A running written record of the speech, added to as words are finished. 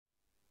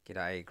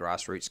G'day,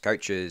 grassroots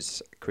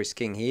coaches. Chris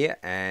King here,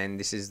 and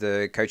this is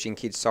the Coaching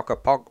Kids Soccer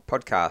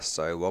podcast.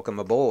 So, welcome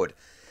aboard.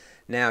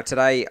 Now,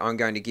 today I'm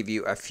going to give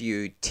you a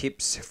few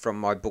tips from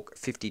my book,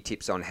 50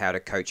 Tips on How to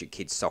Coach a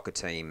Kids Soccer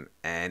Team,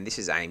 and this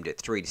is aimed at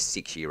 3 to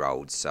 6 year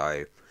olds.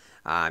 So,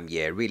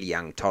 really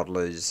young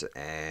toddlers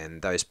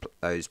and those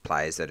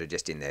players that are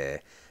just in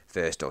their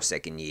first or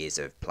second years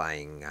of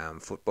playing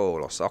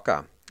football or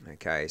soccer.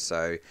 Okay,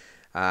 so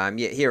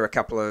here are a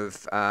couple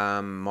of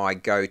my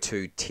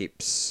go-to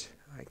tips.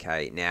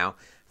 Okay, now,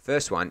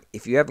 first one,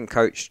 if you haven't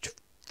coached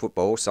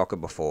football, soccer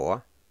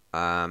before,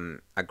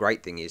 a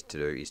great thing is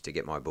to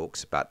get my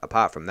books, but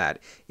apart from that,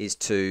 is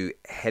to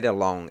head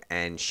along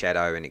and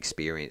shadow an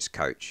experienced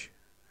coach.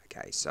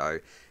 Okay, so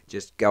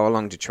just go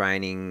along to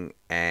training,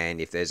 and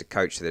if there's a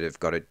coach that have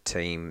got a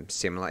team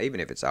similar,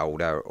 even if it's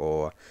older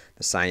or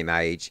the same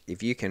age,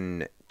 if you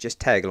can just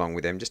tag along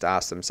with them, just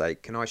ask them, say,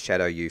 can I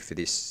shadow you for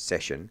this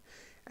session?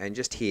 And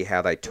just hear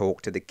how they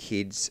talk to the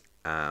kids,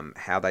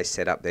 how they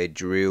set up their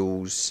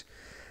drills,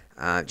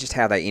 just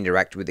how they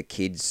interact with the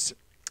kids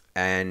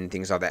and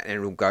things like that.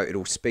 And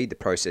it'll speed the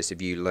process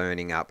of you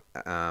learning up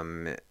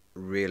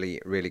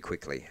really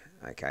quickly.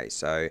 Okay,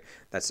 so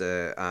that's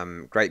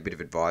a great bit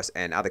of advice,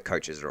 and other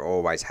coaches are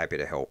always happy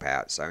to help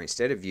out. So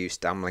instead of you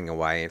stumbling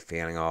away and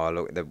feeling, oh,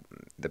 look,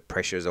 the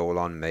pressure's all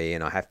on me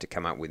and I have to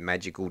come up with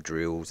magical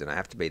drills and I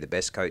have to be the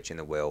best coach in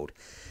the world,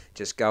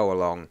 just go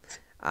along.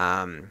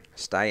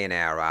 Stay an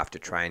hour after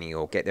training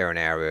or get there an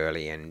hour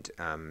early and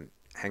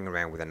hang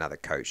around with another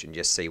coach and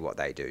just see what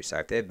they do. So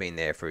if they've been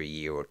there for a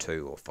year or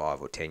 2 or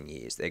 5 or 10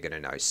 years, they're going to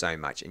know so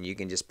much, and you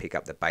can just pick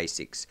up the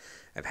basics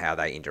of how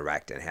they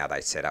interact and how they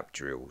set up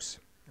drills.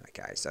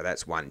 Okay, so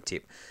that's one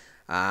tip.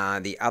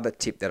 The other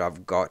tip that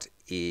I've got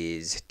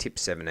is tip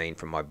 17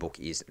 from my book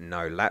is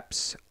no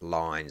laps,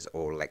 lines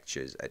or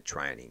lectures at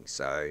training.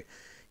 So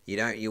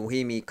you'll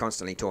hear me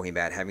constantly talking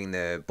about having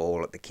the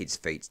ball at the kids'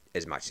 feet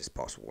as much as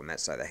possible, and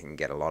that's so they can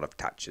get a lot of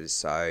touches.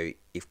 So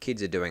if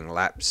kids are doing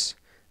laps,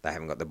 they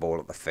haven't got the ball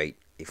at the feet.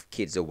 If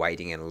kids are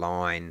waiting in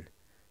line,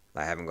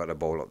 they haven't got a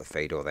ball at the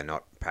feet, or they're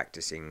not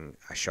practicing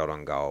a shot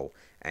on goal.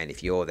 And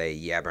if you're there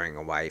yabbering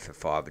away for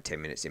 5 or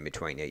 10 minutes in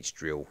between each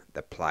drill,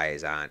 the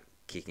players aren't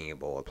kicking a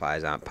ball, the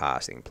players aren't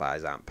passing,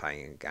 players aren't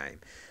playing a game.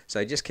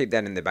 So just keep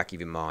that in the back of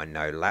your mind.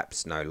 No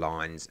laps, no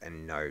lines,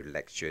 and no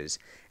lectures.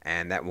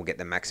 And that will get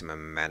the maximum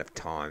amount of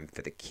time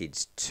for the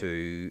kids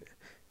to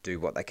do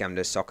what they come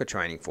to soccer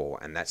training for,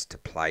 and that's to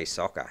play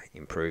soccer,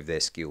 improve their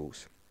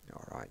skills.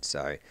 All right,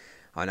 so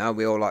I know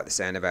we all like the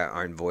sound of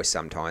our own voice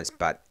sometimes,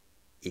 but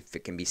if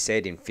it can be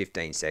said in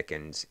 15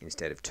 seconds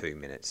instead of 2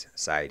 minutes,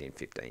 say it in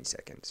 15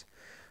 seconds.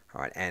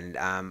 All right, and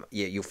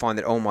you'll find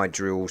that all my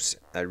drills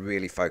are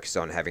really focused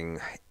on having,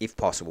 if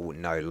possible,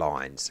 no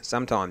lines.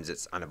 Sometimes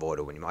it's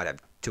unavoidable when you might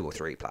have 2 or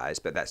 3 players,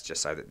 but that's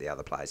just so that the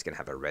other players can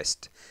have a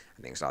rest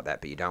and things like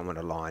that. But you don't want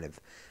a line of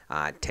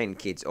 10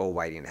 kids all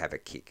waiting to have a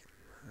kick,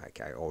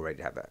 okay, all ready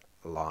to have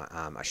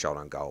a shot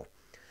on goal.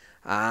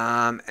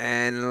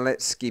 And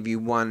let's give you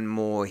one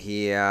more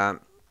here.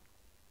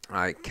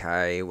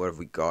 Okay, what have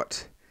we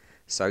got?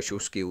 Social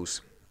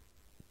skills.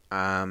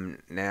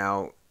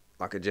 Now,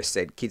 like I just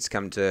said, kids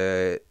come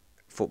to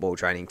football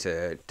training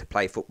to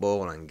play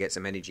football and get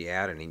some energy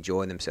out and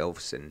enjoy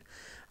themselves, and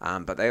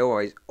but they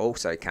always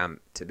also come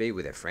to be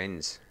with their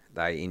friends.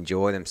 They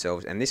enjoy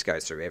themselves, and this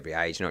goes through every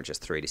age, not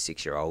just 3 to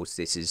 6 year olds.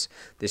 This is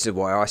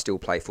why I still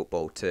play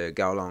football, to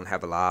go along,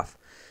 have a laugh,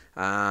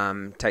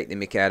 take the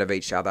mick out of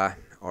each other.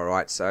 All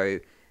right, so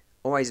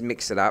always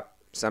mix it up.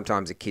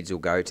 Sometimes the kids will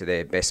go to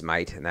their best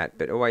mate and that,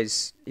 but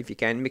always, if you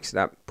can, mix it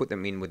up, put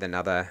them in with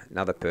another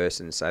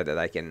person so that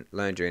they can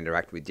learn to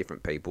interact with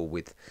different people,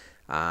 with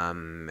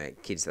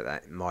kids that they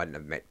mightn't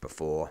have met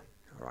before.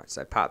 All right,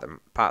 so partner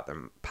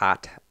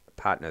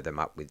them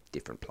up with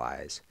different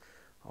players.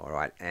 All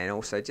right, and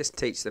also just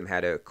teach them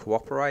how to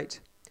cooperate,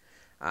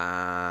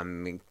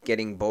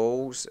 getting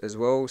balls as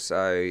well.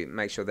 So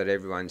make sure that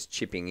everyone's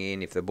chipping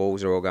in. If the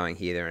balls are all going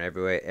here, there, and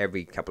everywhere,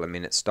 every couple of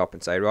minutes, stop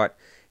and say, right,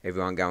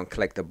 everyone go and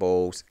collect the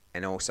balls.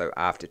 And also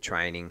after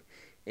training,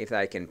 if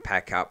they can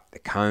pack up the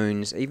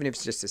cones, even if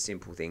it's just a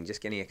simple thing,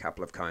 just getting a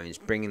couple of cones,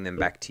 bringing them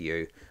back to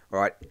you. All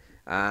right,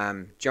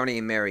 Johnny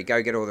and Mary,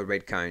 go get all the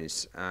red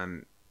cones.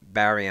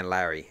 Barry and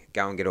Larry,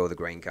 go and get all the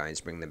green cones,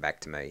 bring them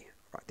back to me.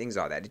 Right, things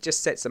like that. It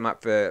just sets them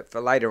up for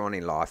later on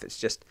in life. It's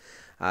just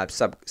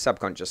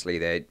subconsciously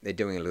they're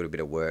doing a little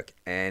bit of work,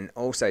 and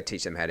also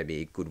teach them how to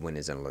be good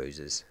winners and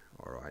losers.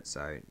 All right,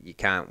 so you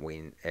can't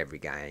win every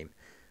game.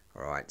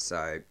 All right,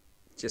 so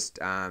just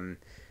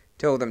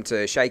tell them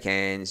to shake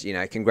hands,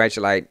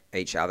 congratulate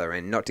each other,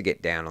 and not to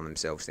get down on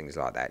themselves, things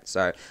like that.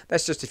 So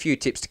that's just a few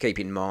tips to keep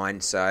in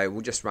mind. So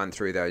we'll just run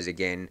through those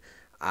again.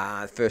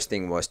 First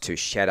thing was to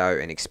shadow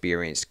an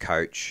experienced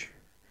coach.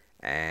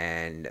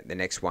 And the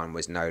next one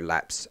was no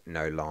laps,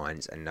 no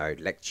lines, and no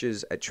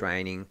lectures at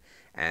training.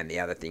 And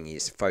the other thing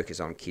is focus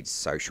on kids'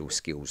 social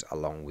skills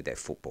along with their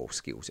football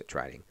skills at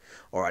training.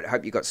 All right, I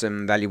hope you got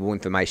some valuable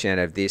information out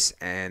of this,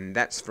 and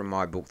that's from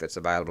my book that's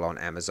available on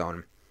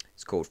Amazon.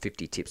 It's called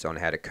 50 Tips on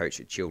How to Coach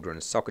a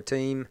Children's Soccer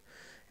Team.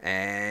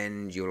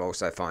 And you'll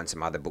also find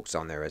some other books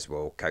on there as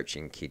well.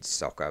 Coaching Kids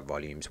Soccer,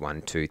 volumes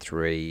 1, 2,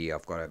 3.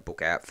 I've got a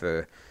book out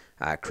for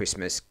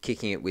Christmas,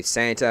 Kicking It with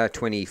Santa,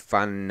 20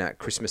 fun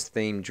Christmas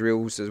themed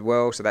drills as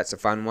well. So that's a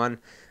fun one.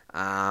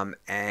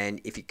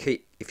 And if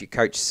you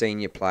coach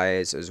senior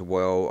players as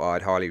well,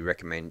 I'd highly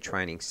recommend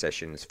Training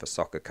Sessions for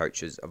Soccer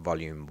Coaches,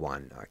 Volume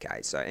 1.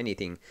 Okay, so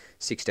anything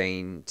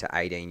 16 to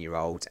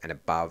 18-year-olds and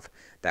above,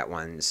 that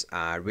one's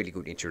a really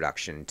good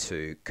introduction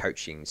to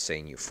coaching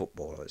senior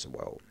football as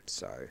well.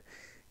 So,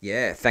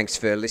 yeah, thanks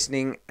for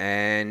listening,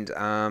 and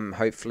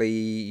hopefully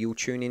you'll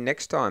tune in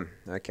next time.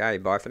 Okay,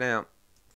 bye for now.